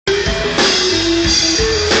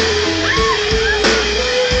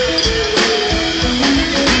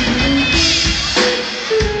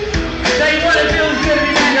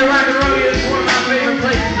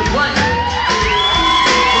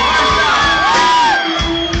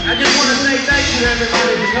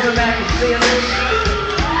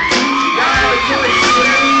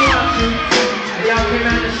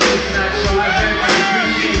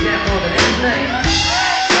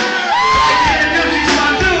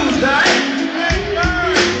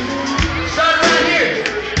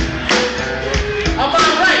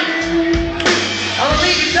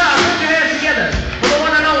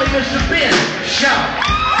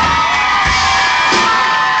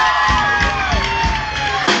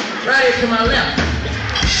to my left.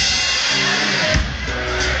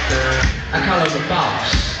 I call him the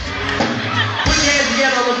boss. Put your hands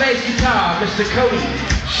together on the bass guitar, Mr. Cody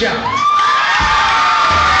Shaw.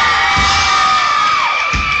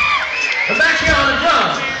 And back here on the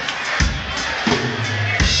drums,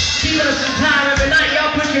 keeping us in time every night,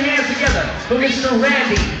 y'all put your hands together for Mr.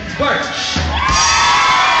 Randy Birch.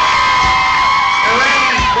 And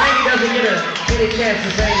Randy doesn't get any chance to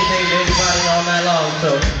say anything to anybody all night long,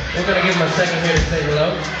 so we're going to give him a second here to say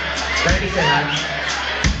hello. Randy, say hi.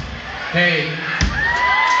 Hey.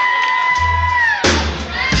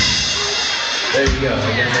 There you go.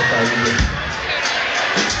 I guess that's all you do.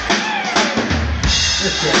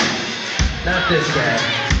 This guy. Not this guy.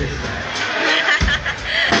 This guy.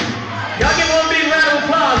 Y'all give one big round of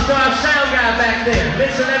applause to our sound guy back there.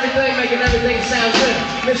 Mixing everything, making everything sound good.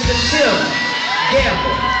 Mr. Tim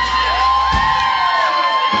Gamble.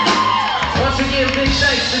 Once again, big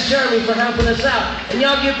thanks to Jeremy for helping us out. And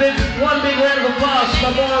y'all give one big round of applause to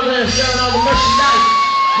my boy over there showing all the merchandise.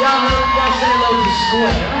 Y'all say hello to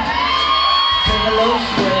Square. Say hello,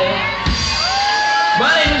 Square.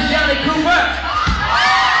 My name is Johnny Cooper.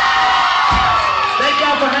 Thank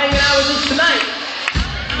y'all for hanging out with us tonight.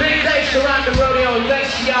 Big thanks to Rockin Rodeo, and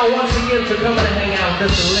thanks to y'all once again for coming to hang out with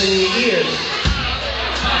us and lending your ears.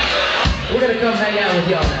 We're going to come hang out with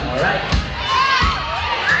y'all now, alright?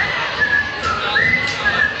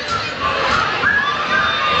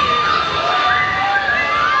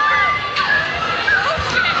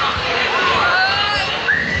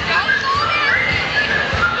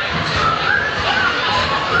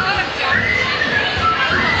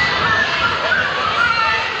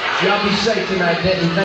 Y'all be safe tonight, Denton.